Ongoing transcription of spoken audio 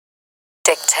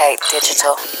Dictate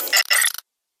Digital.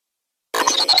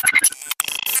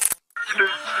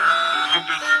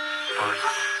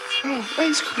 Oh,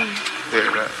 ice cream. Yeah,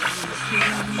 right.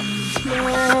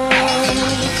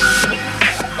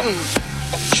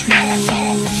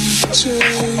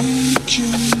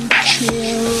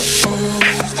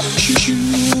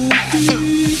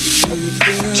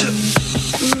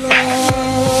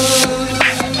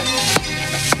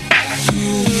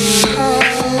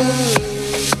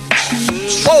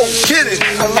 Oh, get it!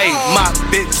 Hey, my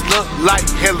bitch look like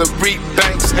Hillary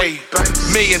Banks. Hey,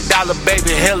 $1 million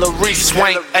baby Hillary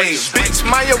Swank. Hey, bitch,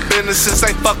 mind your businesses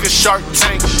ain't fucking Shark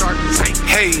Tank.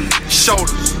 Hey,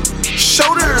 shoulders.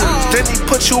 Then he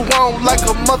put you on like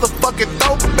a motherfucking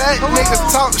throwback.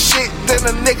 Niggas talk shit, then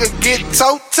a nigga get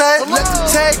toe tag. Let the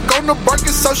tag on the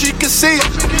Birkin so she can see it.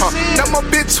 Now my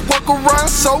bitch walk around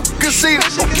so conceited.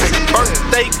 Okay,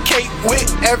 birthday cake with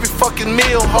every fucking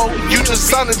meal, ho. You just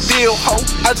signed a deal, ho.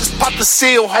 I just popped the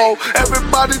seal, ho.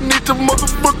 Everybody need to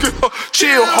motherfucking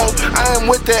chill, ho. I am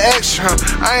with the extra,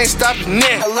 I ain't stopping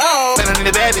there. Hello. Better than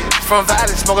the baddie, from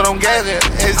Valley, smoking on gadget.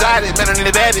 Anxiety, better than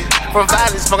the baddie, from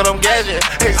Valley, smoking on gadget.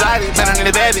 Anxiety, better than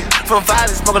the baddie, from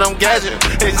Valley, smoking on gadget.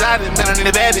 Anxiety, better than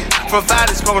the baddie, from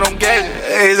Valley, smoking on gadget.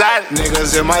 Anxiety.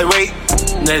 Niggas in my way,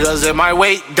 niggas in my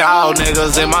way, dawg.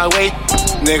 Niggas in my way,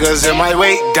 niggas in my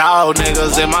way, dawg.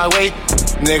 Niggas in my way,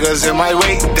 niggas in my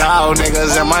way, dawg.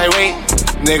 Niggas in my way,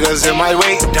 niggas in my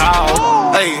way,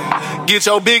 dawg. Hey. Get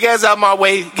your big ass out my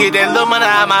way. Get that little money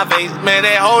out my face. Man,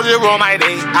 that whole shit on my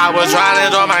day. I was trying to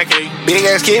enjoy my cake. Big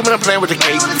ass kid when I'm playing with the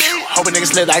cake. Hoping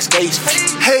niggas slid like skates.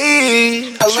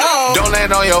 Hey, hello. Don't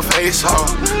land on your face, huh?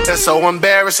 That's so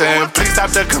embarrassing. Please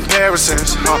stop the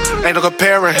comparisons, huh? Ain't no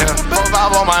comparing him.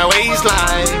 4-5 on my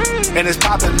waistline. And it's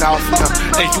popping off,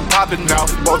 and you popping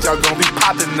off. Both y'all gon' be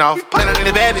popping off. Better than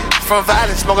the baddie, from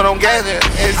Valley, smoking on gadget.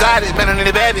 Anxiety, better than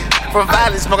the baddie, from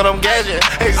Valley, smoking on gadget.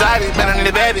 Anxiety, better than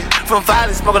the baddie, from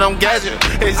Valley, smoking on gadget.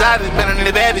 Anxiety, better than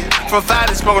the baddie, from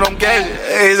Valley, smoking on gadget.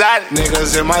 Anxiety.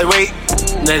 Niggas in my way,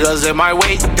 niggas in my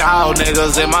way, dawg.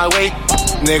 Niggas in my way,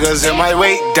 niggas in my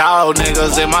way, dawg.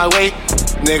 Niggas in my way,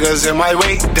 niggas in my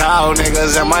way, dawg.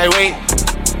 Niggas in my way.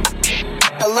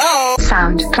 Hello.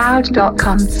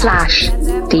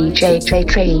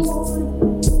 SoundCloud.com/DJ3.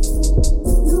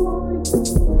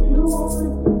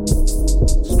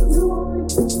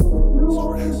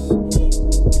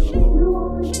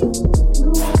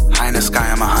 High in the sky,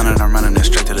 I'm 100, I'm running it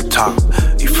straight to the top.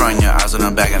 You frontin' your eyes on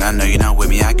the back, and I know you're not with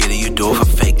me. I get it, you do it for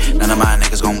fake. None of my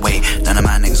niggas gon' wait, none of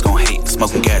my niggas gon' hate.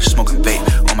 Smoking gas, smoking vape.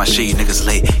 On my shit, you niggas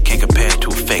late. Can't compare it to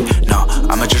a fake. No,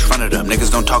 I'ma just run it up.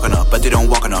 Niggas don't talk enough, but they don't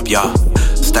walk enough, y'all.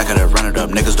 Stack it up, run it up.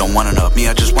 Niggas don't want enough. Me,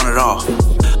 I just want it all.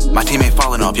 My team ain't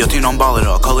falling off. Your team don't ball it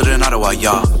all. Call it an Ottawa,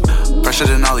 y'all. Fresher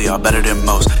than all of y'all, better than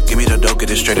most. Give me the dope, get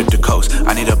it straight at the coast.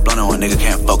 I need a blunt on a nigga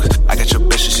can't focus. I got your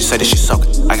bitch and she said that she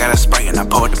soaking. I got a Sprite and I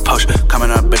pour it the potion.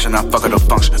 Coming up bitch and I fuck her the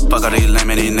function. Fuck all these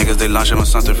lame these niggas, they launching on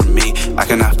something from me. I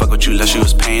cannot fuck with you unless you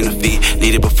was paying the fee.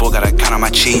 Need it before, gotta count on my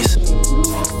cheese.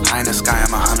 High in the sky,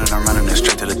 I'm 100, I'm running it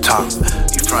straight to the top.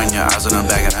 You frontin' your eyes on the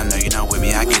back and I know you're not with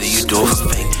me. I get it, you do it for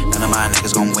fake. None of my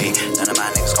niggas gon' wait, none of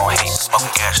my niggas gon' hate. Smoking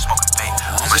gas, smoking vape.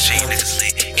 On my shit, niggas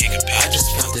late. Can't compare. I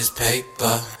just count this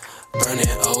paper.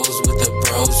 Burning O's with the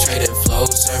bros, trading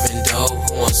flows, serving dough.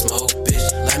 Who want smoke, bitch?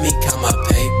 Let me count my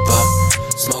paper.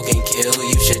 Smoke and kill,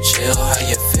 you should chill. How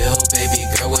you feel, baby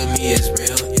girl? With me is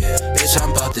real, yeah. Bitch,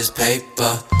 I'm about this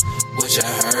paper. What you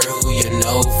heard, who you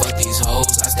know? Fuck these hoes,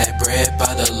 I stack bread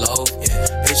by the loaf, yeah.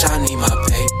 Bitch, I need my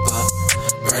paper.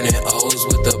 Burning O's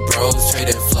with the bros,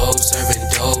 trading flows, serving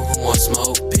dough. Who want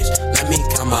smoke, bitch? Let me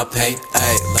count my paper.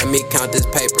 Ay, let me count this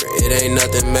paper. It ain't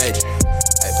nothing major.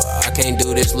 I can't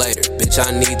do this later, bitch,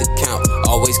 I need to count.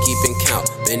 Always keeping count,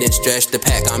 been in stretch the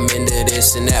pack. I'm into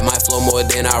this and that, might flow more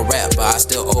than I rap, but I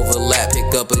still overlap.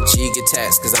 Pick up a G, get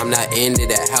taxed, cause I'm not into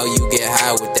that. How you get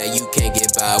high with that, you can't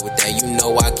get by with that. You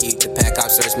know I keep the pack, I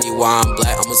searched me while I'm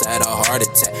black. Almost had a heart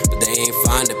attack, but they ain't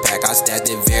find the pack. I stacked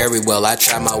it very well, I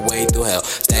tried my way through hell.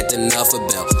 Stacked enough of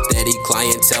bell, steady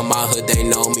clientele, my hood, they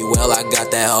know me well. I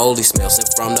got that holy smell,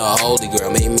 sent from the holy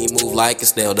girl. Made me move like a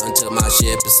snail, done took my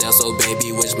shit to sell. So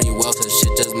baby, wish me well, cause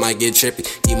shit just might get trippy.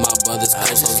 Keep my brothers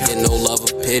close, don't get no love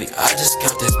or pity. I just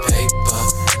count this paper.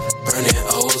 Burning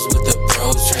O's with the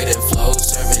bros, trading flows,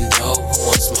 serving dough. Who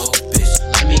want smoke, bitch?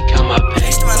 Let me count my paper.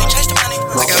 Chase the money, chase the money.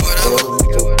 I got whatever.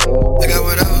 I got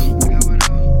whatever.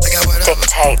 I got whatever.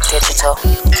 Dictate Digital. I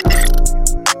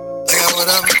got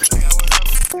whatever. I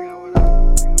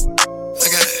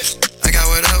got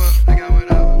whatever.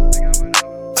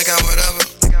 I got whatever.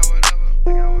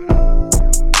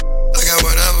 I got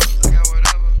whatever.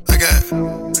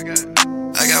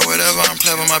 I got whatever. I'm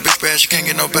playing with my big brass. You can't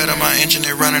get no better. My engine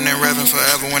is running and revving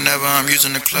forever whenever I'm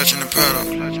using the clutch and the pedal.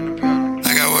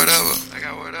 I got whatever. I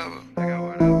got whatever. I got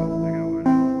whatever.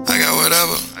 I got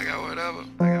whatever. I got whatever.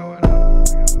 I got whatever.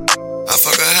 I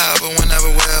fuck a however,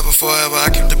 whenever, wherever, forever. I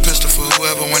keep the pistol for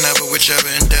whoever, whenever, whichever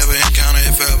endeavor, encounter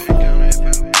if ever.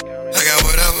 I got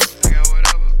whatever.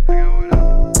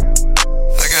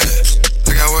 I got it.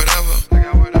 I got whatever.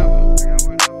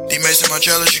 D-Mason, my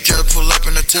jealous, you just pull up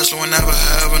in the Tesla whenever,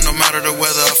 however, no matter the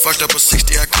weather. I fucked up a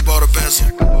 60, I keep all the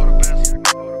bezel. I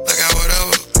got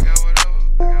whatever.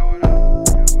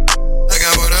 I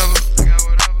got whatever.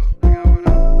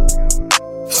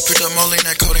 I picked up Moline,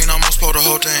 that codeine almost pulled the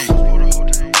whole thing.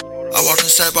 I walked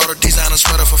inside, bought a designer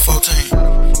sweater for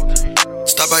 14.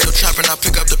 Stop by your trap and I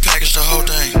pick up the package, the whole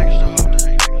thing.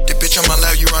 The bitch on my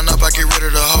lap, you run up, I get rid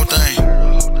of the whole thing.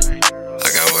 I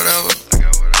got whatever.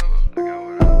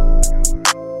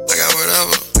 I got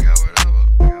whatever.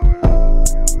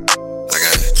 I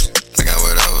got it. I got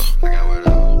whatever. I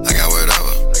got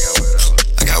whatever.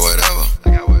 I got whatever.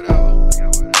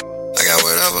 I got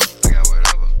whatever.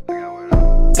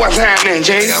 What's happening,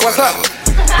 Jay? What's up?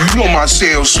 You know my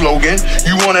sales slogan.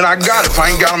 You want it, I got it. If I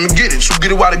ain't got them to get it. So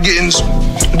get it while the getting's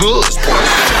good.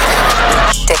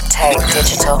 Dictate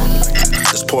digital.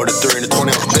 Just pour the 3 and the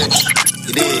 20 off the bench.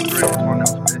 You did.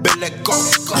 Bitch, let go.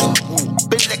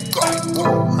 Bitch, let go.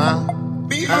 Huh?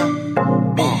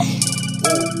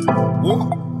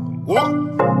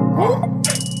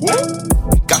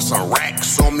 Got some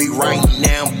racks on me right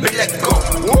now. Bitch, let go.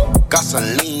 Got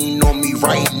some lean on me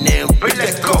right now. Bitch,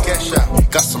 let go.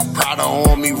 Got some Prada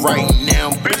on me right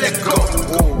now. Bitch, let go.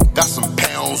 Got some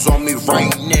pounds on me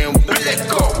right now. Bitch, let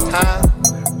go.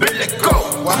 Bitch, let go.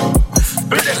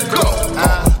 Bitch, let go.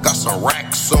 Got some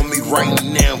racks on me right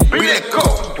now. Bitch, let go.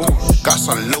 Got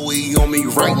some Louis on me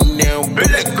right now.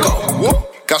 Bitch, let go.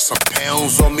 Got some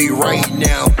pounds on me right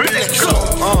now. Bitch, let go.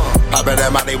 I bet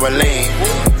that money will lean.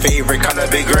 Favorite color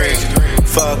be green.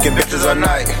 Fucking bitches all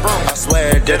night. I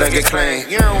swear it didn't get clean.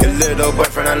 Your little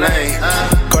boyfriend a lame.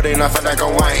 Cutting off like a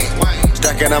wine.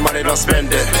 Stacking that money, don't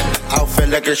spend it. Outfit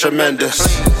looking tremendous.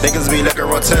 Niggas be looking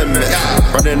real timid.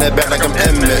 Running that back like I'm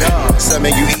Emmett. Send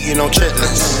you eating on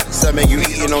chitlins. Send you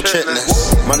eating on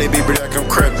chitlins. Money be black, I'm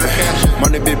crippin'.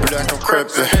 Money be black, I'm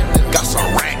crippin'. Got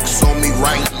some racks on me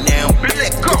right now.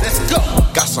 Let's go.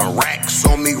 Got some racks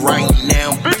on me right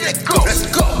now. Let's go.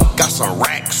 Got some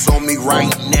racks on me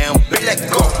right now. Let's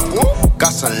go.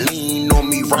 Got some lean on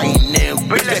me right now.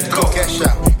 Let's go.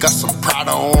 Got some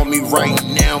Prada on me right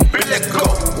now. Let's go.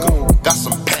 Got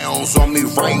some pounds on me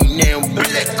right now.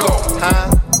 Let's go.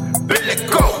 Let's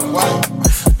go.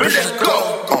 Let's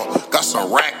go. Got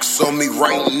some racks on me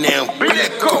right now. Let's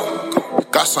go.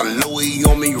 Got some Louis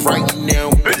on me right now.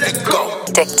 Let's go.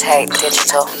 Dictate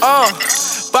digital.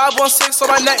 516 on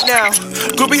my neck now.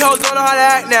 Groupie hoes don't know how to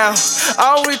act now.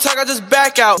 I don't really talk, I just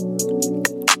back out.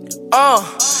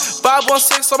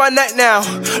 516 on my neck now.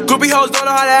 Groupie hoes don't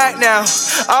know how to act now.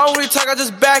 I don't really talk, I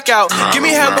just back out. Give me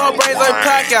head, ball brains like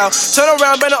pack out. Turn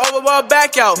around, bend it over, ball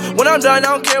back out. When I'm done, I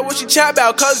don't care what you chat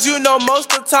about. Cause you know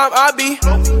most of the time I be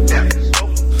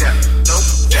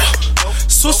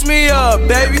switch me up,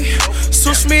 baby.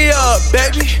 Switch me up,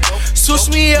 baby. Switch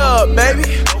me up,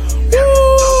 baby.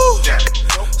 Woo.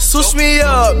 Switch me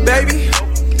up, baby.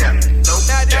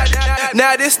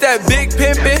 Now this that big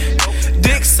pimpin'.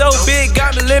 Dick so big,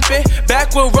 got me limping.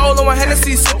 Back with roll on my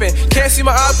Hennessy sipping. Can't see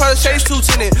my eyes, probably chase two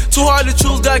tinted. Too hard to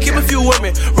choose, gotta keep a few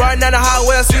women. Riding down the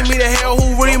highway, I see me the hell.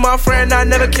 Who really my friend? I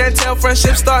never can tell.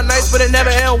 Friendship start nice, but it never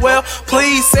end well.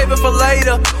 Please save it for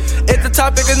later. If the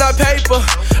topic is not paper,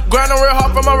 grinding real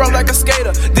hard from my road like a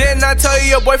skater. Didn't I tell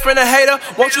you your boyfriend a hater?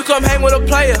 Won't you come hang with a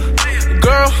player?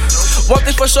 Girl, one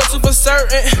thing for sure, super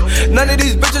certain. None of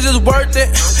these bitches is worth it.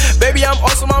 Baby, I'm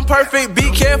awesome, I'm perfect. Be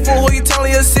careful who you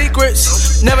telling your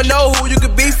secrets. Never know who you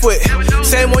could beef with.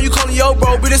 Same one you calling yo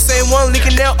bro, be the same one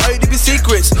leaking out all your deep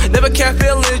secrets. Never can't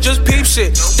feel it, just peep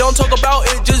shit. Don't talk about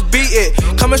it, just beat it.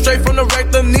 Coming straight from the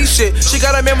rectum knee shit. She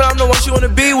got a man, but I'm the one she wanna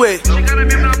be with.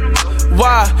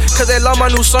 Why? Cause they love my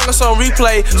new song, it's on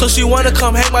replay. So she wanna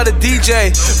come hang by the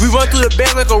DJ. We run through the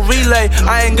band like a relay.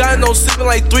 I ain't got no sleep in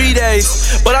like 3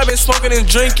 days. But I've been smoking and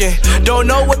drinking. Don't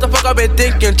know what the fuck I've been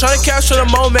thinking. Trying to capture the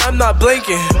moment, I'm not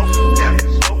blinking.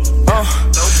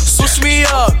 Switch me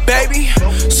up, baby.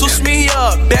 Switch me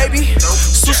up, baby.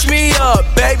 Switch me up,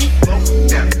 baby.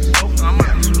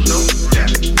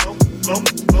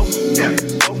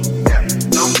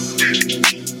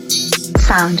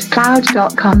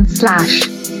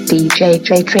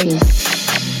 SoundCloud.com/DJJ3.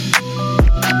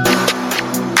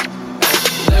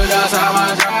 Lived outside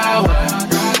my driveway.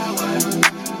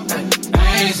 I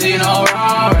ain't see no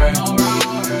robbery.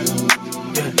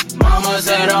 Mama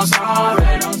said said I'm sorry.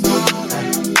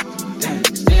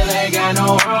 Still ain't got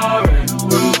no worry.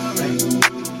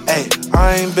 Hey,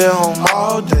 I ain't been home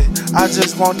all day. I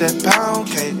just want that pound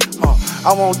cake.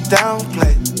 I won't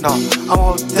downplay. No, I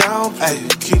won't downplay.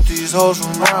 Keep these hoes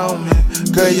from around me.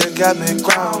 Girl, you got me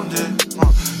grounded.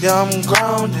 Yeah, I'm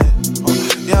grounded.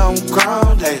 Yeah, I'm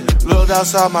grounded. Looked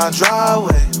outside my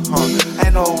driveway.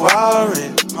 Ain't no worry.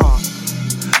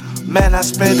 Man, I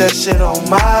spent that shit on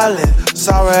Miley.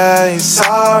 Sorry, I ain't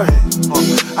sorry.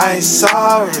 I ain't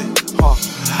sorry.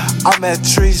 I'm at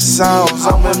Tree Sounds,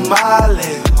 I'm with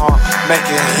Miley,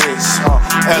 making hits,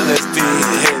 LSD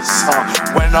hits,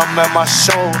 when I'm at my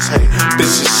shows, hey,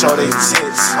 bitches show they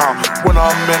tits, when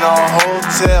I'm in a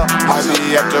hotel, I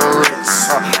be at the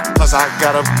Ritz, cause I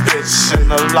got a bitch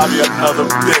in the lobby, another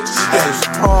bitch, hey,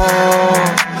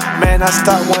 man, I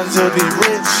start wanting to be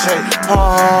rich, hey,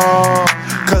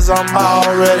 cause I'm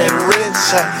already rich,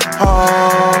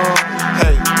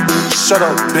 hey, shut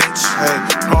up, bitch, hey,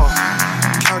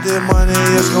 count that money,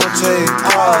 it's gon' take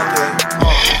all day.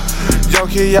 Yo,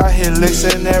 kid out here licks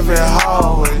in every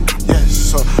hallway.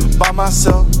 Yes, by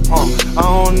myself, I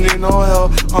don't need no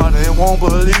help. They won't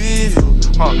believe you.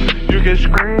 You can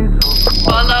scream.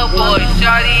 Follow boy,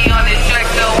 shawty on the track,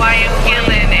 so I am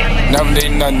killing it. Never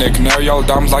need nothing, that canary yellow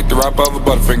diamonds like the wrap of a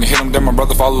butterfinger. Hit him, then my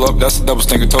brother follow up, that's a double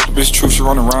stinger. Told the bitch true, she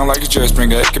run around like a jet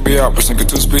springer. It could be out, but sinking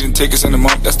 2 speeding tickets in a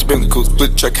month, that's the Bentley coupe.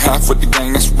 Split check half with the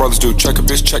gang, that's what brothers do. Check a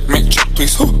bitch, checkmate, check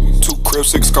please. 2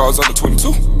 cribs, 6 cars, under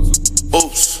 22.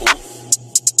 Oops.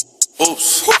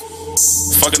 Oops.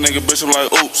 Fuck a nigga, bitch, I'm like,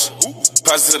 oops.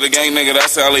 Pass it to the gang, nigga,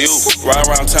 that's alley-oop. Ride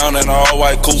around town in an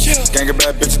all-white coupe. Gang of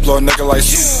bad bitches, blow a nigga like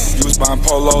soup. You was buying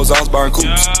polos, I was buying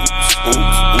coupes.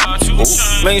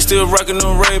 Man, still rockin'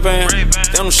 them Ray-Ban.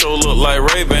 Them show look like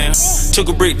Ray-Ban. Took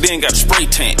a brick, then got a spray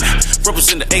tan.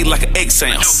 Represent the A like an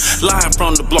exam. Live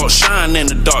from the block, shine in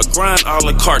the dark. Grind all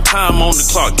the car, time on the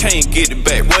clock. Can't get it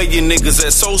back. Where you niggas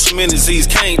at? Social disease,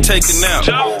 can't take it now.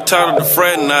 Tired of the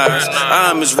fraternize.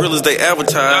 I'm as real as they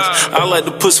advertise. I like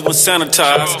the pussy with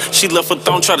sanitized. She left her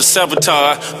thong, try to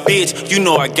sabotage. Bitch, you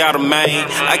know I got a man.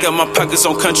 I got my pockets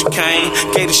on country cane.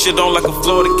 Gave the shit on like a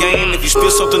Florida game. If you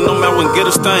spill something on me, I wouldn't get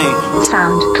a stain.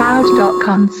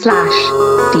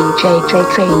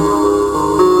 SoundCloud.com/DJJ3.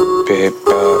 Big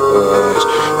bad woods,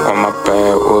 on my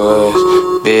bad woods,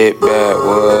 big bad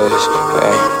woods,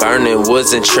 hey. Burning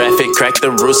woods in traffic, crack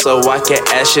the roof so I can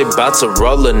ash it. About to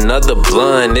roll another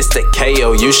blunt, it's the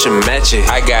KO, you should match it.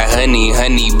 I got honey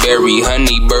berry,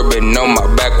 honey bourbon on my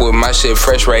back with my shit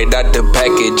fresh right out the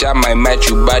package. I might match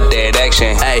you by that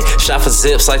action. Hey, shot for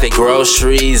zips like they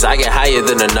groceries. I get higher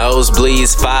than the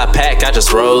nosebleeds. 5-pack, I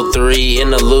just rolled 3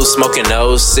 in the loose, smoking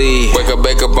OC. Wake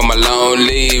up on my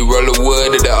lonely, roll the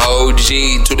wood of the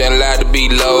OG. Too damn loud to be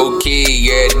low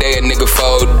key. Every day a nigga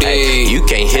 4D. Hey, you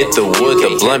can't hit the wood, the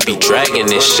blunt be dragging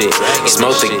this shit.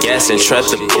 Smoke the gas and trap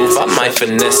the booth. I might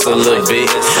finesse a little bit.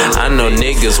 I know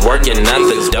niggas working out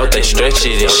the dope, they stretch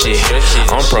it and shit.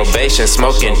 On probation,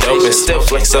 smoking dope and still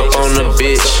flex up on the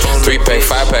bitch. 3-pack,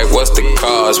 5-pack, what's the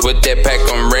cost? With that pack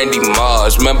on Randy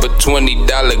Moss. Remember $20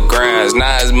 grinds.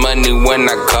 Now it's money when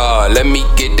I call. Let me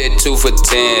get that 2 for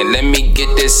 10. Let me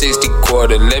get that 60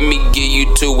 quarter. Let me give you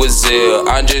 2 with zero.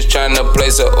 I'm just tryna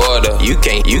place an order. You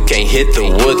can't hit the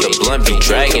wood, the blunt be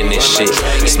dragging this shit.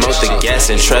 Smoke the gas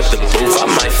and trap the booth. I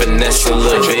might finesse a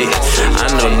little bit. I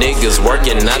know niggas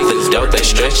working out the dope, they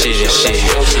stretch it and shit.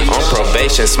 On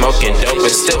probation, smoking dope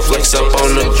and still flex up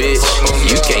on the bitch.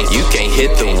 You can't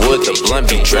hit the wood, the blunt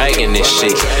be dragging this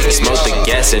shit. Smoke the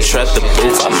gas and trap the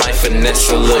booth. I might finesse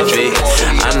a little bit.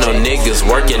 I know niggas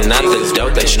working out the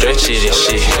dope, they stretch it and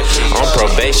shit. On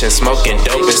probation, smoking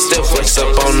dope and still flex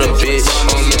up on the bitch.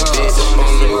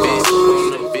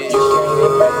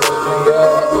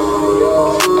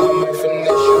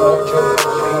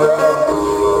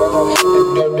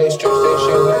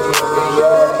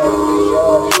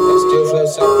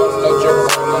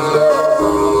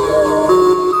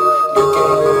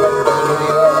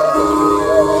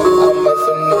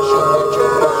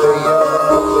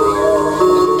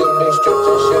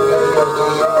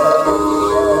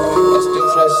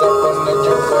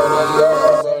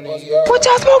 What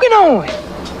y'all smoking on?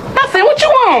 Nothing. What you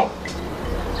want?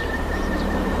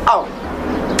 Oh,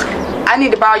 I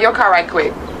need to borrow your car right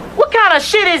quick. What kind of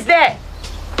shit is that?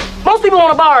 Most people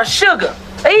want to borrow sugar.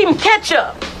 They even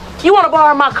ketchup. You want to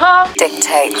borrow my car?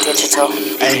 Dictate digital.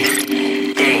 Hey.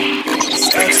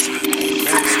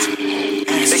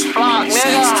 Big flock,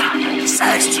 nigga.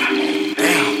 Extra.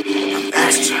 Damn, I'm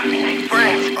extra.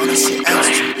 Oh, this shit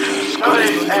extra. All these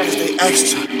little niggas, they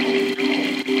extra.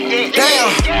 Damn,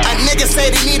 A nigga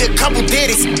said he need a couple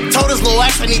ditties. Told his little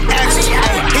ass I need extra.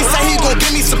 He said he gon'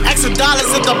 give me some extra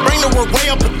dollars if I bring the work way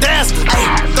up a desk.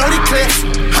 30 clips,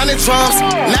 100 drums,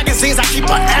 magazines I keep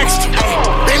an extra.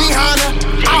 Benny Hanna,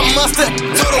 I'm mustard.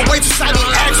 Told the waitress I need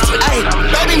extra.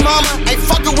 Baby mama ain't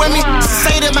fucking with me. She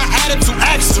say that my attitude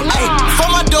extra. For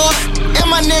my daughter and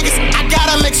my niggas, I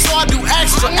gotta make sure I do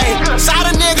extra. Shot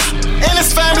a nigga and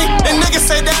his family, the niggas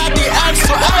say that I did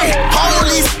extra.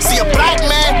 Police see a black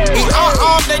man, he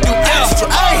unarmed, they do extra.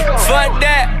 Fuck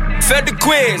that. Fed the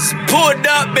quiz, pulled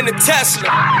up in the Tesla.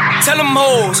 Tell them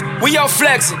hoes, we all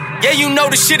flexing. Yeah, you know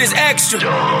the shit is extra.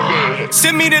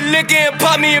 Send me the liquor and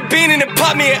pop me a bean and then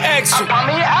pop me an extra.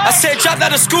 I said dropped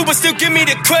out of school, but still give me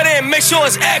the credit and make sure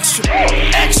it's extra.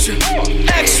 Extra,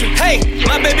 extra. Hey,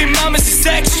 my baby mamas is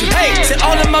extra. Hey, said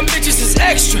all of my bitches is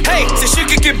extra. Hey, said she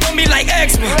could get bumpy like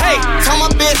X-Men. Hey, tell my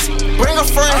bitch, bring a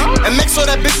friend and make sure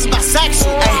that bitch is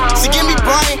bisexual. Hey, she give me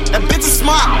brain, that bitch is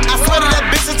smart. I swear to that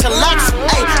bitch intellectual.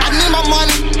 Hey, I need my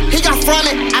money, he got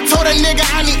fronted. I told that nigga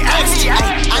I need extra.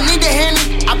 Ay, I need the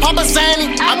Henny, I pop a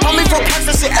Zanny. I put me for packs,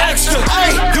 that shit extra.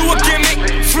 Ay, you a gimmick,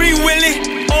 free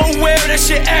Willy. Oh well, that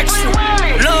shit extra.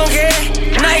 Long hair,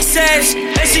 nice ass,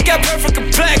 and she got perfect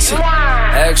complexion.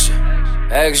 Extra,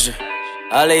 extra.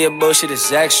 All of your bullshit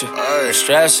is extra. I'm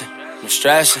stressing.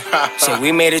 So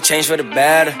we made a change for the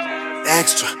better.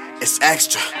 Extra, it's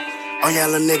extra. All y'all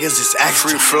little niggas is extra.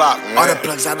 Free flock, man. All the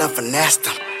plugs I done finessed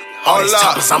them. All these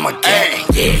toppers, I'm a gang.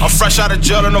 I'm fresh out of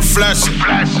jail and no flashing.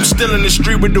 I'm still in the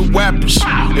street with the weapons.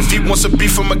 If he wants a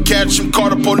beef, I'ma catch him.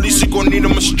 Call the police, he gon' need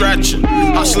him a stretcher.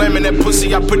 I'm slamming that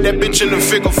pussy, I put that bitch in the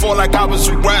figure four like I was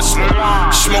a wrestler.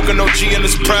 Smoking OG and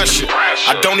it's pressure.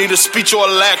 I don't need a speech or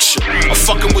a lecture. I'm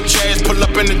fucking with Chaz, pull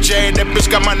up in the J. That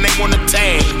bitch got my name on the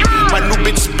tag. My new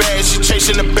bitch is bad, she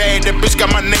chasing the bag. That bitch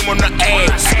got my name on the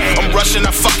ass. I'm rushing,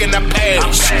 I fucking I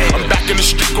pass. I'm back in the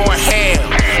street going ham.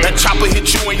 That chopper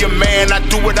hit you and your man. I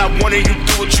do what I want and you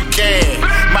do what you can.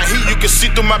 My heat you can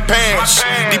see through my pants.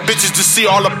 These bitches to see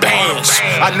all the bands.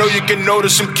 I know you can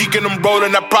notice I'm geeking, I'm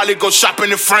rolling. I probably go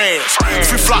shopping in France.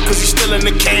 Free flock cause he's still in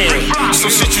the can. Some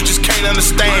shit you just can't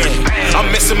understand. I'm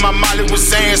missing my Molly with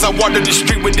Zans. I watered the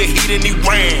street with the heat and he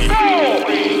ran.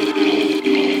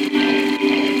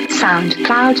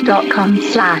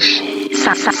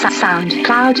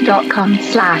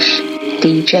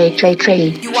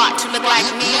 SoundCloud.com/DJ3Y. You ought to look like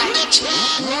me.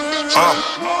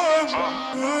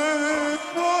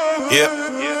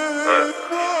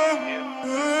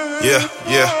 Yeah.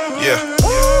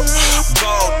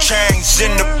 Gold chains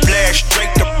in the flesh,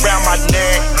 draped around my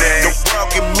neck. The world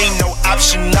give me no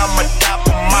option, I'ma die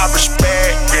for my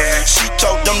respect. She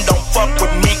told them don't fuck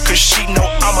with me, cause she know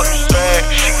I'm a threat.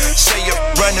 Say you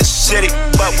run the city,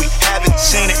 but we haven't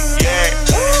seen it yet.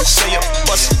 Say you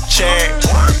bust a check,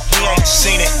 we ain't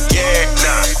seen it yet.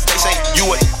 They say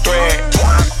you a threat,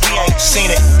 we ain't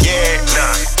seen it yet.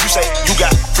 You say you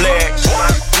got flags,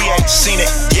 we ain't seen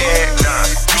it yet.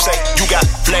 You say you got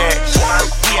flags,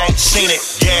 we ain't seen it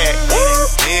yet.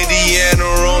 Indiana,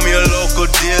 Romeo, local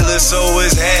dealer, so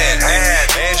it's half.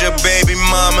 And your baby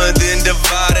mama, then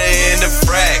divide her into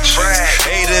fractions.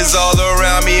 Haters all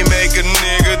around me make a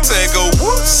nigga take a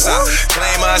whoops.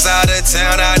 Claim I was out of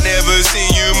town, I never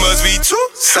seen you, must be two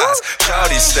sides.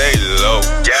 Shawty stay low,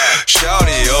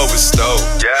 shawty overstowed.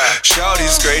 Shawty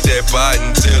scrape that bot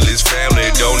until his family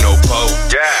don't know po.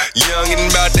 Youngin'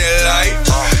 about that life,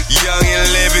 youngin'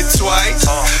 live it twice.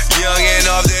 Youngin'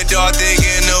 off that door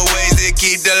thinking the ways that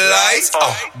keep the lights.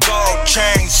 Gold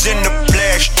chains in the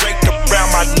flesh, draped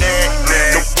around my neck.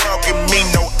 The world give me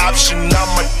no option,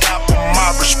 I'ma die for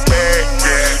my respect.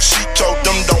 She told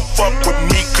them don't fuck with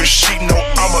me, cause she know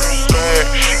I'm a threat.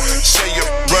 Say you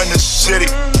run the city,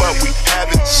 but we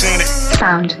haven't seen it.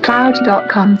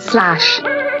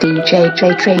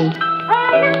 SoundCloud.com/DJ3Y.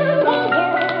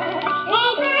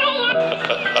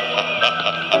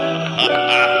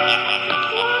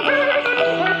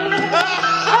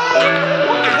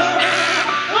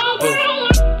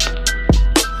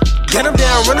 Get him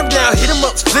down, run him down, hit him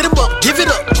up, split him up, give it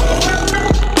up.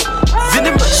 Vin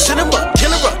him up, send him up,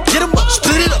 kill him up, get him up,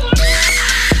 split it up.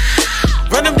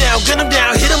 Run him down, gun him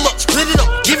down, hit him up, split it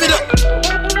up, give it up.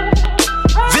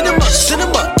 Vin him up, send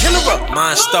him up, kill him up.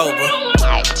 MONSTTOBER.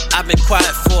 I've been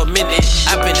quiet for a minute,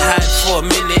 I've been hiding for a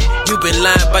minute. You been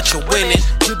lying but you're winning,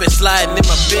 you been sliding in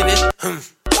my business.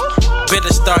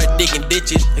 Better start digging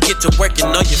ditches and get to working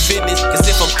on your fitness. Cause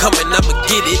if I'm coming, I'ma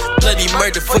get it. Bloody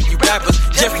murder for you rappers,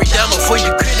 Jeffrey Dahmer for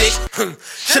you critics.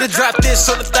 Should've dropped this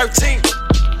on the 13th.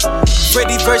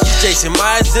 Freddy versus Jason,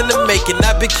 my eyes in the making.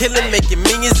 I've been killing, making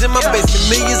millions in my basement.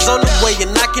 Millions on the way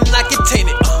and I cannot contain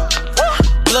it.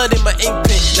 blood in my ink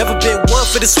pen. Never been one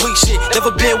for the sweet shit.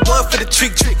 Never been one for the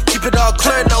trick. Keep it all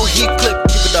clear, no heat clip.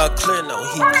 Keep it all clear, no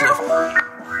heat clip.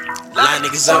 Line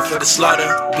niggas up for the slaughter.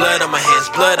 Blood on my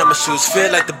hands, blood on my shoes. Feel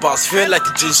like the boss, feel like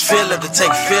the juice. Feel like the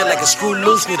tank, feel like a screw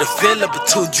loose. Need a feel of a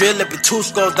two drill, of a two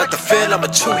skulls like the feel. I'm a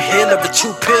true hill of a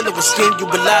true pill of a skin. You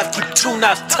alive, keep two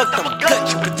knives tucked on my gut.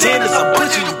 You pretend as a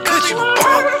butcher, you good, you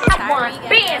punk. I want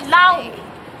being lonely.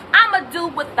 I'ma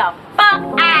do what the fuck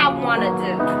I wanna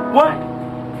do. What?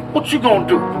 What you gonna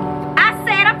do? I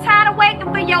said I'm tired of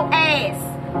waiting for your ass.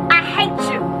 I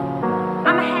hate you.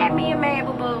 I'ma have me a man,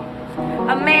 boo-boo.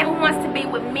 A man who wants to be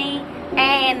with me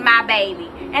and my baby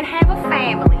and have a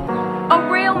family. A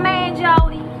real man,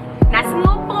 Jody. Not some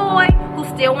little boy who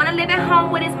still wanna live at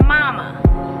home with his mama.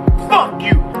 Fuck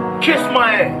you. Kiss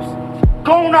my ass.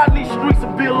 Go on out in these streets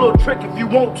and be a little trick if you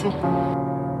want to.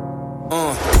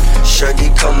 Shorty,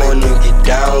 come on and get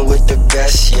down with the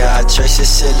best. Yeah, I trace your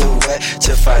silhouette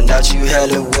to find out you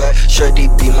hella wet. Shorty,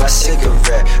 be my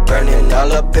cigarette, burning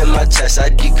all up in my chest. I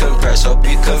decompress, hope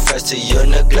you confess to your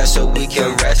neglect so we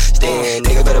can rest. Then,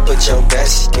 nigga, better put your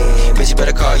best in. Bitch, you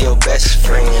better call your best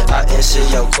friend. I answer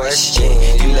your question,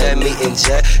 you let me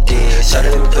inject it. Shorty,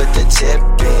 let me put the tip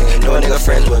in. No nigga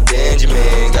friends with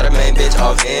Benjamin. Got a main bitch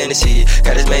off Hennessy.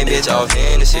 Got his main bitch off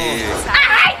Hennessy. I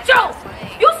hate you!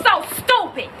 You so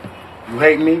stupid! You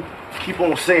hate me? Keep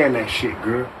on saying that shit,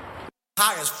 girl.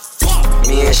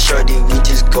 Me and Shorty, we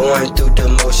just going through the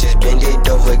motions. Bend it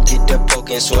over, get the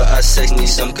poking. Swear our sex need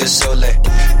some consoling.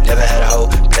 Never had a hoe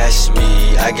bless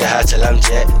me. I get high till I'm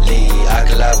Jet Li. I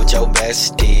collide with your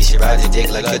bestie. She ride the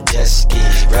dick like a jet ski.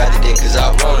 Ride the dick cause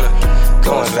I wanna.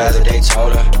 Going fast with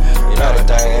Daytona. You know the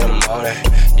thing in the morning.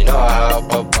 You know I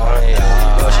hop up on it. You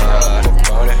know she hard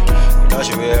up on it. You know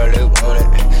she really want it.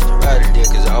 She ride the dick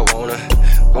cause I wanna.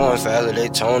 Going fast with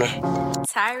Daytona.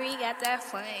 Tyree got that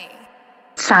flame.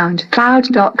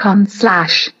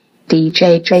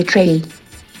 SoundCloud.com/DJ3Y.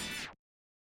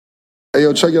 Hey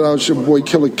yo, check it out, it's your boy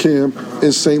Killer Cam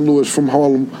in St. Louis from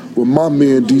Harlem with my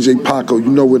man DJ Paco. You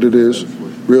know what it is,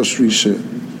 real street shit.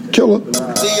 Killer.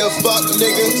 See a fuck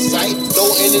nigga, sight,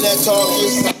 no internet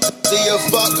talking. See a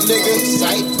fuck nigga,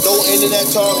 sight, no internet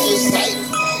talking. Sight,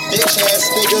 bitch ass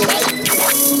nigga,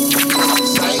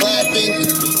 sight, clapping,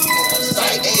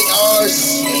 sight, 8 R's,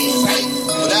 sight,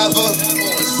 whatever,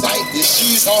 sight, your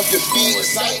shoes off your feet,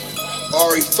 sight,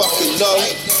 already fucking know,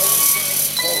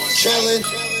 chillin',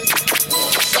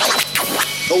 sight,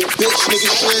 no bitch nigga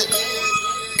shit,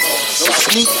 no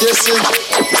sneak dissing,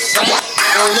 sight,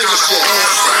 no nigga shit.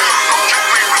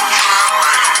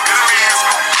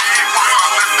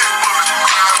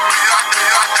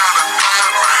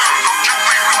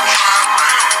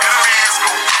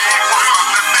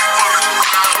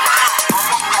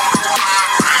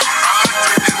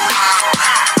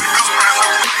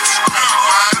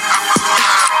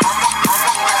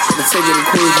 Take it to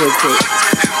Queens real quick.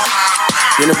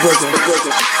 In the Brooklyn,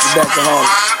 back to Harlem.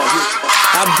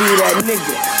 I be that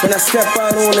nigga. When I step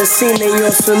out on the scene, they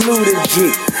all salute a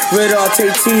G. Red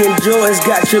RTT and Jordans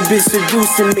got your bitch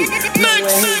seducing me. No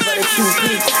one hate by the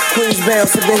QP. Queens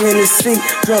bounce to the Hennessy.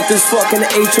 Drunk as fuck in the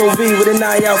HOV with an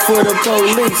eye out for the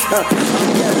police.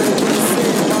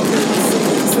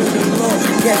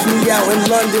 Catch me out in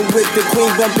London with the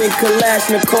Queen bumping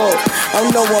Kalashnikov. I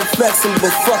know I'm flexing,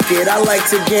 but fuck it, I like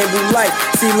to gamble life.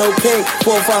 CeeLo King,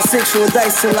 4, 5, 6, roll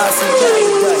dice till I see dice.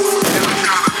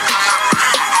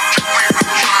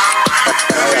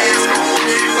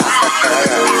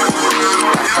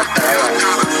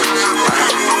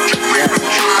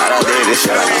 I did this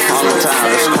shit like 100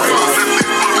 times.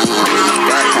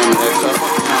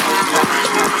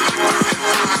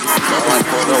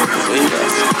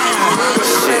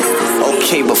 It's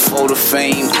okay, before the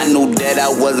fame, I knew that I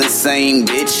wasn't sane,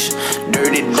 bitch.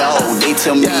 Dirty dog, they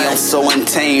tell me I'm so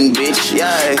untamed, bitch.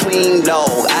 Yeah, clean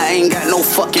dog, I ain't got no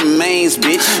fucking mains,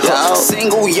 bitch.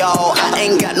 Single y'all, I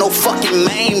ain't got no fucking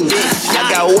main, bitch. I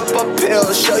got whip a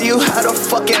pill, show you how to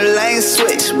fucking lane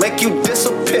switch, make you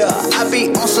disappear. I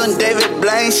be on some David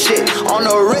Blaine shit, on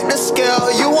the Richter scale,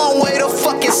 you won't wait the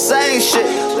fucking same shit.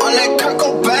 On that Kurt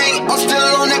Cobain, I'm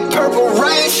still on that Purple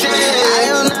Rain shit. I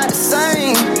am not the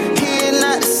same, he is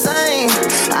not the same.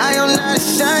 I am not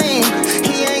ashamed,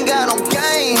 he ain't got no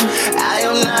game. I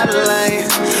am not a lame,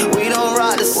 we don't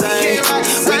rock the same.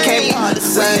 We can't rock the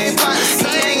same. He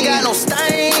ain't got no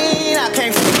stain, I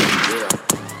can't.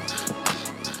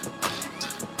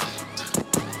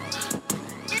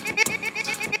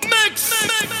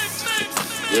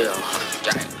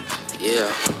 Yeah.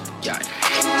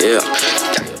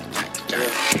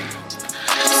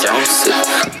 Don't sit.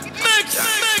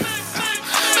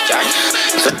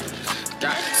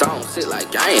 shit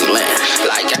like gangland,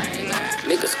 like gangland.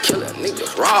 Niggas killing,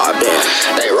 niggas robbing,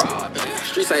 they robbing.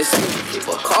 Streets ain't safe, keep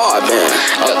a carbon,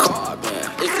 a carbon.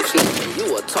 If you sneaking,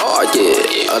 you a target,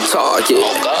 a target.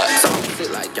 Some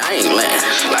shit like gangland,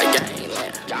 like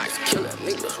gangland. Niggas killing,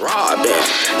 niggas robbing,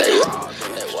 they robbing.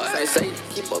 Streets ain't safe,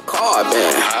 keep a carbon,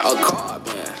 a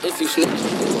carbon. If you sneaking,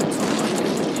 you a target.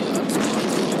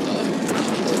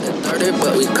 Dirty,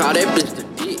 but we call that bitch the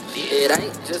dick. It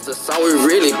ain't just a song, we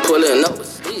really pulling up with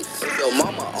sticks. If your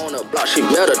mama on the block, she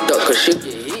better duck, cause she get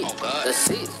hit. The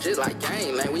seats just like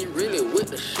gangland, we really with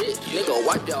the shit. Nigga,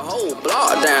 wipe your whole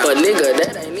block down, but nigga,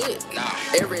 that ain't it.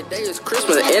 Every day is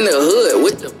Christmas in the hood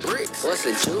with the bricks.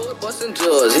 Bustin'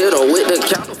 jugs, hit em with the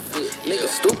counterfeit. Nigga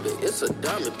stupid, it's a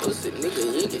dummy pussy, nigga,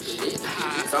 you get shit.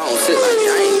 So I don't sit like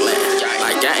gangland,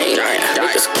 like gangland.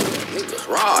 Niggas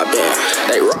robbing,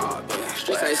 they robbing.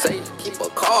 Streets ain't safe, keep a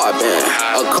carbon,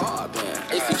 a carbon.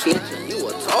 If you snitching, you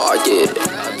a target, a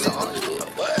target.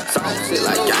 So I don't sit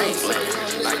like gangland,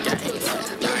 like gangland.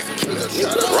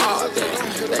 Niggas robbing,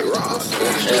 they robbing.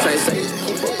 Streets ain't safe,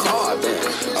 keep a carbon,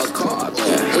 a carbon.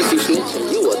 If you snitching,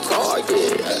 you a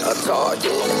target, a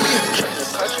target.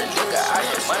 Country nigga, I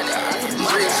get money,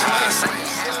 money.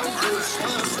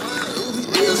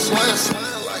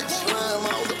 Slime like slime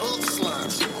all the other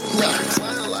slimes. Yeah,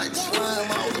 slime like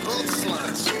slime all the other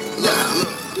slimes. Yeah,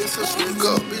 look, this a stick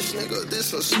up, bitch nigga,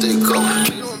 this a stick up.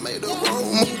 You done made the wrong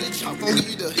move, they chop gon' give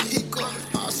you the hiccup.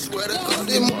 I swear to God,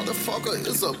 this motherfucker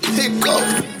is a pickup.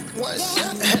 One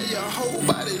shot, had your whole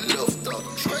body lift up.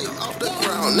 Straight off the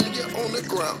ground, nigga on the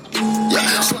ground.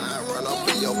 Yeah, slime run up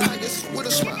in your pockets with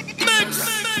a smile. Ain't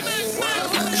worried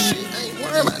about shit, ain't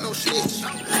worried about no shit.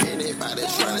 Anybody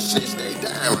tryna snitch, they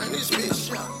die around this bitch.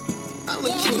 I'm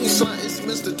the king, son, it's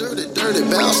Mr. Dirty, dirty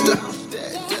bastard.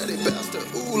 That dirty bastard,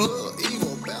 ooh, little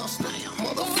evil bastard.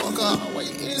 Motherfucker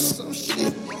always in some shit.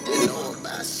 You know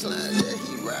about slime, that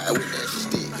he ride with that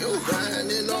stick. You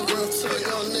riding no real turn,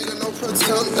 young nigga, no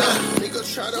pretender. Nigga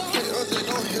try to play under,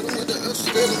 don't hit him with the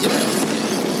extender.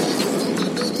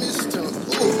 With the mister,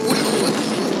 ooh, we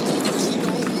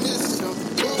don't miss him.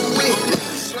 Ooh, we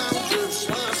slime drip,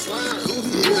 slime, ooh,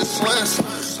 yeah, slime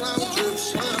drip,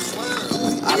 slime,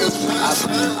 ooh, yeah, slime.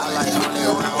 I like all that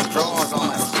round draws on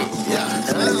my stick. Yeah,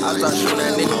 I start shooting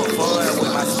that nigga with fun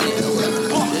with my stick.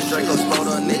 This Draco explode a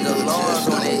nigga lungs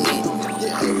when they hit.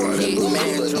 Hit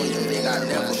man, Junior, nigga, I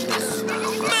never miss.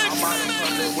 I'm out in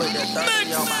public with that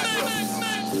 30 on my hip.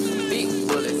 Big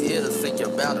bullets here to sink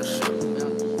your battleship.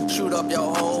 Shoot up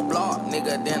your whole block,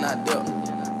 nigga, then I dip.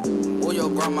 Pull your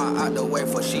grandma out the way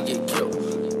before she get killed.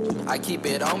 I keep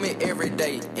it on me every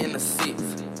day in the 6.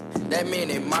 That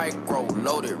mini micro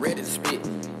loaded, ready to spit.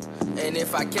 And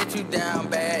if I catch you down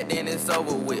bad, then it's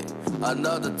over with.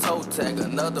 Another toe tag,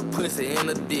 another pussy in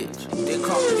the ditch. They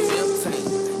call me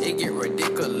 15, it get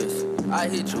ridiculous. I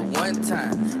hit you one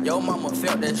time, your mama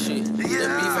felt that shit. The beef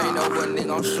ain't over,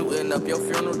 nigga, I'm shooting up your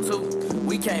funeral too.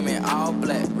 We came in all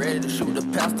black, ready to shoot the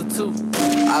pastor too.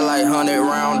 I like 100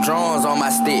 round drones on my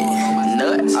stick.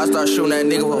 Nuts. I start shooting that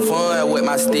nigga for fun with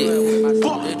my stick.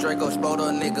 This Draco explode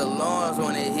a nigga lungs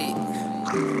when it hit.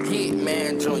 Hit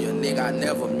man, Junior, nigga, I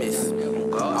never miss.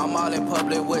 I'm all in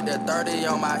public with the 30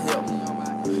 on my hip.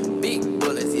 Big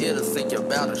bullets here to sink your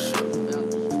battleship.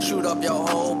 Shoot up your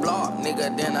whole block,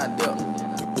 nigga, then I dip.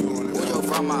 Pull your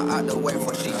grandma out the way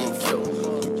before she get killed.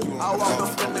 I walk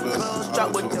up from the club,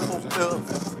 strap with them on pills.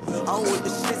 I'm with the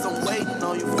shits, I'm waiting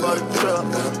on you for the trip.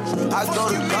 I go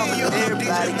to Gumma,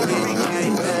 everybody get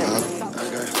gas.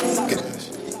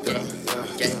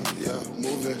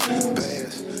 Moving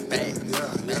fast.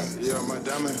 Yeah, my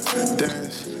diamond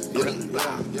dance.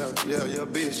 Yeah,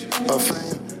 bitch. A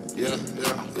fan. Yeah.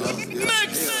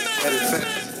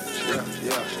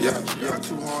 Yeah.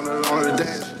 200 on the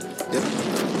dash. Yeah.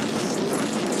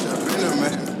 Been a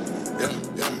man.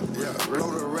 Yeah.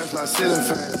 Roll the rest like ceiling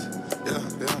fans.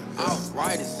 Yeah.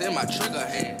 Alright, it's in my trigger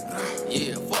hand.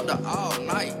 Yeah, fuck the all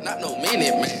night, not no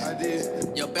minute, man. I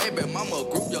did. Your baby mama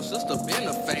group, your sister been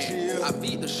a fan. I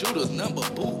beat the shooter's number,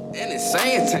 boo, and it's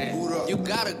saying time. You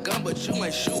got a gun, but you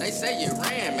ain't shoot. They say you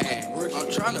ran, man. I'm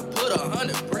trying to put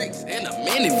 100 bricks in a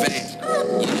minivan.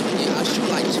 Yeah, I shoot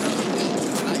like Chuck.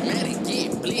 Like Matty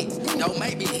get blitzed. Don't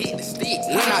make me hit the stick.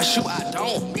 When I shoot, I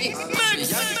don't miss. The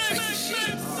youngest take the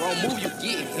shit. Wrong move, you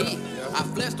get hit. I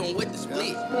blessed on with the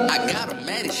split. I got a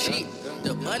mad as shit.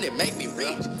 The money make me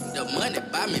rich. The money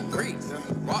buy me bricks.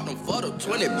 Brought them for the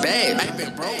 20 bags. Ain't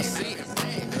been broke since.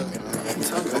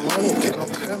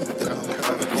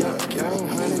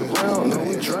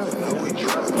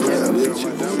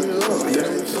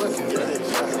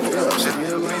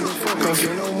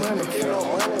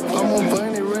 I'm on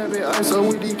bunny rabbit, I ice up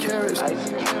with these carrots.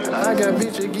 I got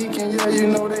bitches geeking, yeah, you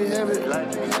know they have it.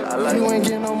 You ain't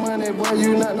getting no money, boy,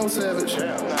 you not no savage.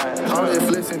 All that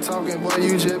flexing talking, boy,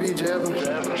 you just be jabbing.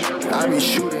 I be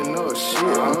shooting up shit,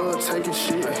 love taking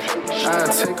shit. I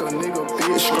take a nigga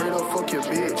bitch, straight up fuck your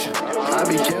bitch. I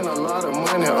be getting a lot of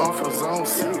money off of zone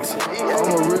 6.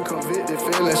 I'm a real convicted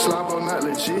feeling slop, I'm not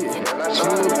legit. You a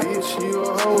bitch, you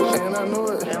a hoe, and I know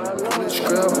it. Pull it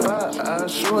scrap out, I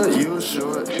short, you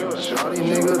short. All these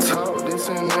niggas talk this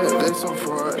and that, they some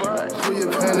fraud. Put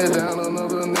your panty down,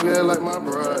 another nigga like my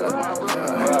brother.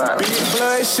 Big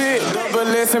blood shit, double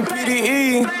S and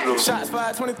PDE. Shots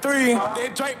 523.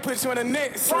 That Drake put you in the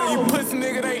neck, so you pussy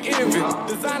nigga they envy.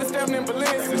 Designer stepping in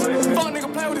Balenciagas. Fuck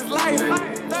nigga play with his life.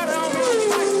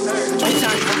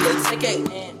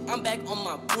 I'm back on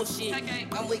my bullshit.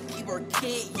 I'm with keyboard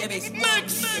kid, yeah, they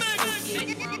mix.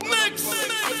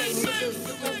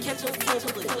 Catch a fool.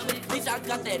 Bitch, I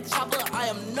got that chopper. I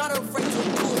am not afraid to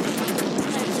pull it.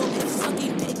 That joke is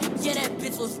sucking dick. Yeah, that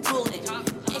bitch was drooling.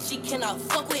 And she cannot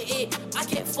fuck with it. I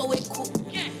can't fuck with cool.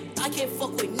 I can't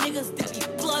fuck with niggas that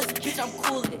be bloods. Bitch, I'm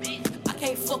coolin'. I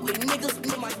can't fuck with niggas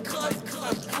near my cuz, cause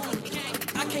I'm coolin'.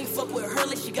 I can't fuck with her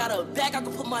unless she got a bag I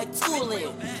can put my tool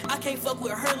in. I can't fuck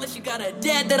with her unless she got a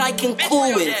dad that I can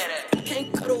cool with.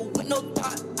 Can't cuddle with no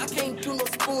thought. I can't do no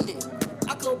spooning.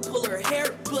 I could pull her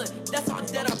hair, but that's all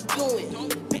that I'm doing.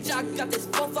 Bitch, I got this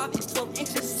 4-5 is 12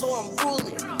 inches, so I'm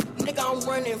ruling. Nigga, I'm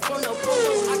running from the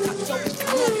photo. I got your bitch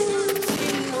moving. She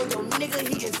ain't know your nigga,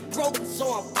 he is broke,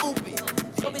 so I'm pooping.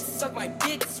 Your bitch suck my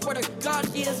dick, swear to God,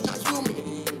 she is not human.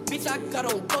 Bitch, I got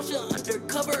on Gosha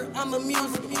undercover, I'm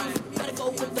amusing. Gotta go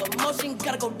with the motion,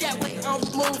 gotta go that way, I'm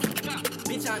moving.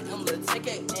 Bitch, I am the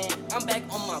ticket, and I'm back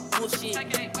on my bullshit.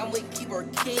 I'm with keyboard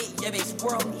kid, yeah, babe,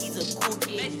 squirrel, he's a cool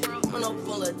kid. Run up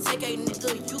on a ticket,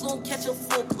 nigga, you gon' catch a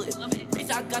full clip.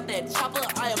 Bitch, I got that chopper,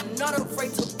 I am not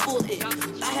afraid to pull it.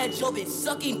 I had your bitch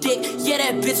sucking dick, yeah,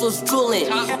 that bitch was drooling.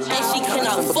 And she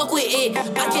cannot fuck with it,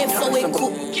 I can't fuck with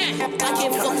cool. I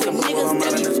can't fuck with niggas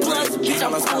that be bloods, bitch,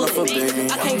 I'm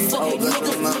coolin'. I can't fuck with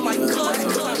niggas with my cuz,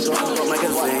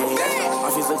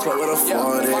 I feel so close with a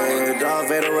 40, dog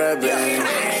Vader red bang.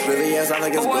 Really ass, I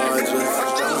think it's gorgeous.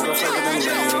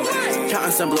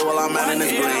 Counting some blue while I'm out in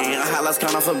this green. I highlights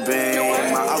count off a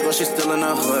bang. My outgo, she's still in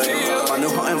the hood. My new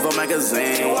hot info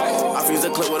magazine. I fuse a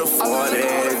clip with a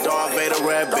 40, dog Vader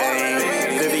red bang.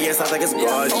 VVS, I think it's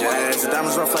gorgeous.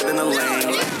 Diamonds reflecting the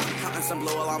lane. Some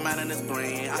blue while I'm out in this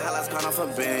green. I highlights count off a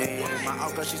bang. My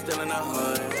outfit, she's still in the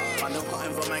hood. My new hot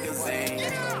info magazine.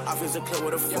 I fuse a clip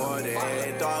with a 40.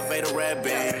 Dog Vader red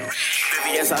band.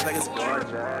 VVS, I think it's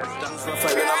gorgeous. Diamonds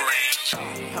reflecting the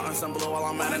lane. Counting some blue while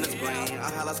I'm out in this green. I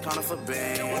highlights count off a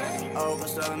bang. Outfit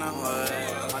still in the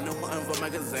hood. My new hot info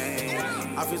magazine.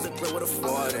 I fuse a clip with a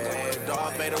 40.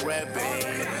 Dog Vader red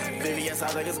band. VVS, I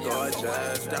think it's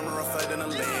gorgeous. Diamonds reflecting the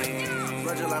lane.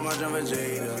 Roger like my John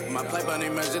Vegeta. My play bunny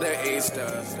measure the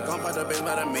Easter. Gon' pop the bitch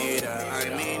by the meter. I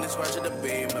ain't mean to scratch at the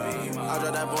beamer. I'll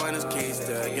drop that boy in his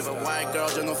keister. Give a white girl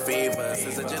jungle fever.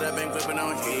 Since the jet, I've been gripping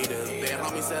on heaters. Bad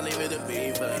homie said leave it to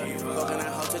beaver. Fucking that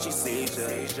hoe till she seizure.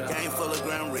 Game full of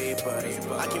Grim Reapers.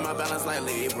 I keep my balance like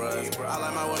Libras. I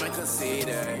like my women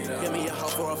conceited. Give me a hoe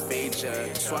for a feature.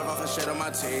 Swipe off the shit on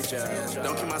my teacher.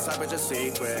 Don't keep my side bitch a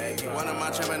secret. One of my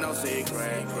champion no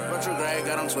secret. Retrograde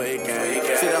got them tweaking.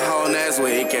 See the whole next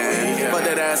weekend. But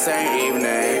that ass ain't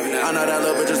evening. I know that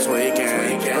little bitch is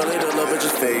tweaking. Really the little bitch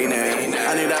is fading.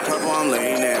 I need that purple, I'm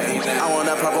leaning. I want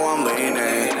that purple, I'm leaning.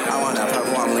 I want that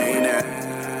purple, I'm leaning.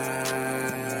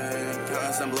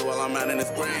 Counting some blue while I'm out in this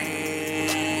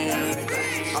green.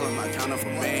 All of my counter for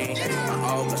me.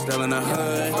 My old still in the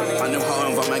hood. My new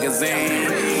home info magazine.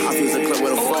 I fuse a clip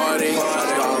with a 40.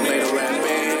 Dog made a red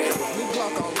band. New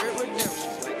Glock on Red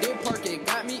Redemption. Then Perk, it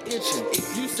got me itching.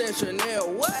 You said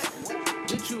Chanel, what?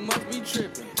 Bitch, you must be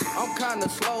tripping. I'm kinda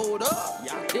slowed up.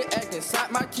 It act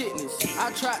inside my kidneys.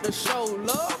 I tried to show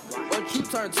love, but you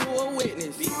turned to a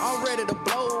witness. I'm ready to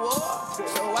blow up,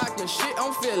 so I can shit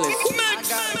on feelings. I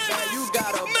got a bag, you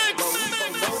got a bag, but we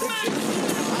gon' go to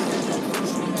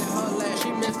distance. She had her last,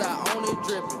 she missed out on it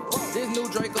dripping. This new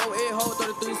Draco, it hold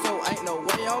 33, so ain't no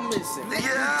way I'm missing.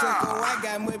 Yeah. Draco, I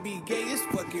got more be gay as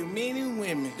fucking men and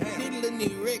women. These little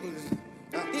niggas reckless.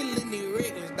 These little niggas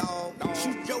reckless, dog.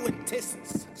 Shoot your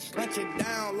intestines. Punch it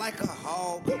down like a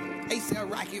hog. ASL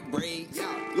rocket braids.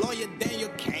 Lawyer Daniel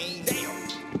Kane.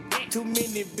 Damn. Too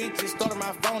many bitches started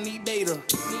my phone, need data.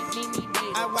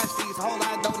 I watch these hoes,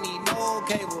 I don't need no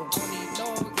cable.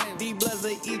 These bloods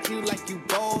will eat you like you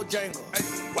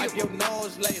Bojangles. Wipe your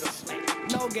nose later.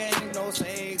 No game, no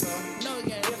Sega. No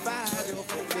game. If I had your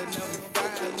folks, you'll never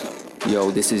find them.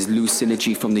 Yo, this is Lou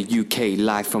Synergy from the UK,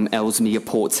 live from Ellesmere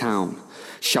Port Town.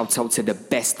 Shout out to the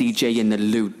best DJ in the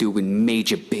loot doing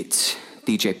major bits,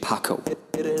 DJ Paco.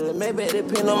 Maybe it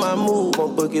depend on my mood. More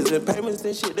bookings and payments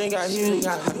and shit, they got huge.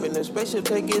 I hop in the spaceship,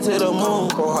 take it to the moon.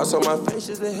 Cold hearts on my face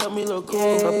just to help me look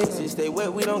cool. My pussy stay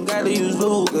wet, we don't gotta use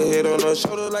lube. Good head on her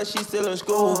shoulder like she still in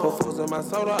school. Before in my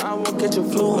soda, I won't catch a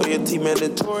flu. Loyalty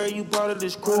mandatory, you part of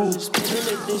this crew. Spending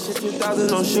the dishes,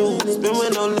 2,000 on shoes. Spend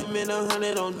with no limit,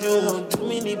 100 on June. Too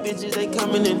many bitches, they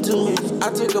coming in twos.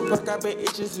 I took a perk, I been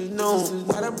itching since noon.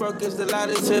 Why the broke is the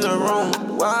loudest in the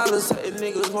room? Why all the certain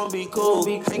niggas won't be cool?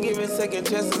 Ain't giving second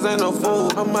chances, ain't no fool.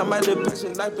 I'm out my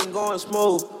depression, life been going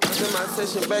smooth. After my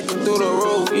session, backing through the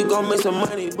roof. You gon' make some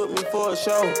money, book me for a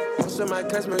show. Most of my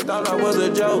customers thought I was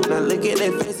a joke. Now look at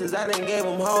their faces, I done gave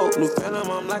them hope. New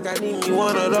Phantom, I'm like, I need me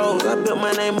one of those. I built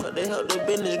my name up to help the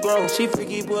business grow. She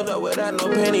freaky pulled up without no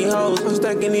pantyhose. I'm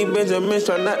stacking these Benjamins,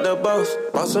 try not the boss.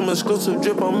 Bought some exclusive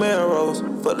drip on Melrose.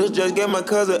 Fuck this, just gave my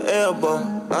cousin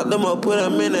elbow. Lock them up, put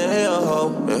them in a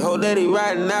hellhole. And hope that he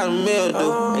riding out a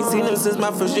mildew. Ain't seen him since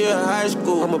my first year of high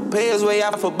school. I'ma pay his way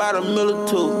out for about $1 or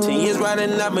 $2 million. 10 years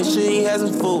riding out, make sure he has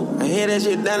some food. I hear that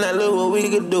shit down, I look what we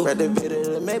could do. Right the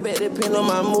video, maybe it depend on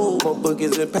my mood. More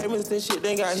bookings and payments and shit,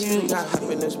 they got huge. I hop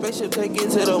in the spaceship, take it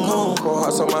to the moon. Cold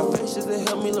hearts on my face just to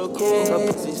help me look cool.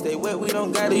 Her pussy stay wet, we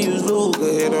don't gotta use lube.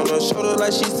 Good head on her shoulder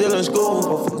like she still in school.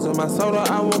 Before in my soda,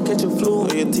 I won't catch a flu.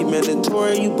 Loyalty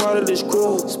mandatory, you part of this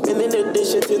crew. Spending the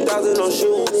dish, 10,000 on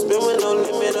shoes. Spend with no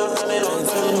limit, 100 on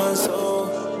time. My soul,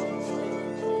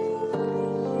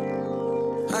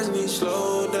 I just need to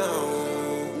slow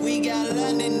down. We got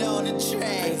London on the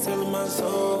track. Ain't telling my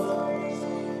soul,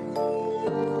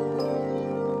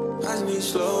 I just need to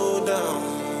slow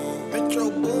down. Metro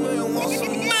Boomin want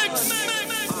some mix.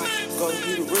 Go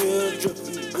get a real drip.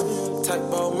 Type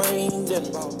ball main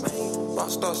dinner.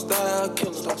 Rockstar style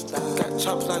killer. Got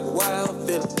chops like a wild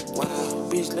villain.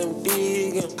 Wild bitch, let me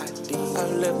dig him. I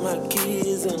left my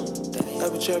kids in him. I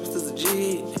been trapped as a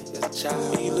G.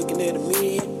 You looking at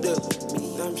me,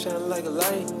 I'm shining like a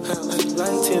light.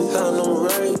 Like 10,000 on me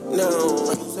right now.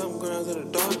 Some grounds in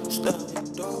the dark stuff.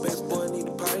 Best boy need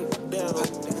a pipe down.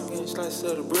 Getting slice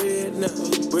of the bread now.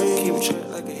 Bread keep a track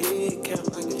like a head count.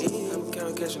 I'm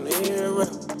counting cash on the air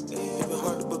route. Even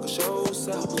hard to book a show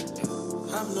south.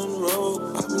 Hopping on the road,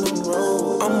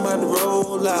 I'm about to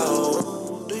roll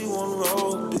out. Do you wanna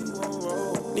roll?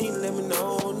 Need to let me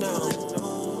know now.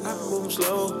 I can move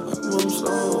slow.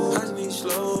 I just need to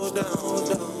slow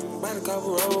down. By the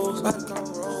couple rolls,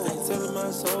 ain't telling my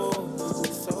soul.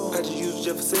 I just use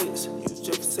Jeff for 6.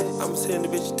 I'ma send the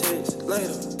bitch a text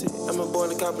later. I'm a boy in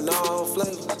the cop in all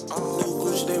flavors. New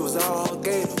Gucci, they was all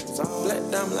gator. Black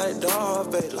diamond like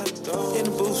Darth Vader. In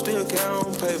the booth, still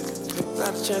count paper.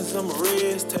 Lot of chances I'm a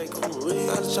risk taker.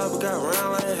 Lot of chopper got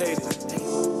around like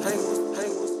haters.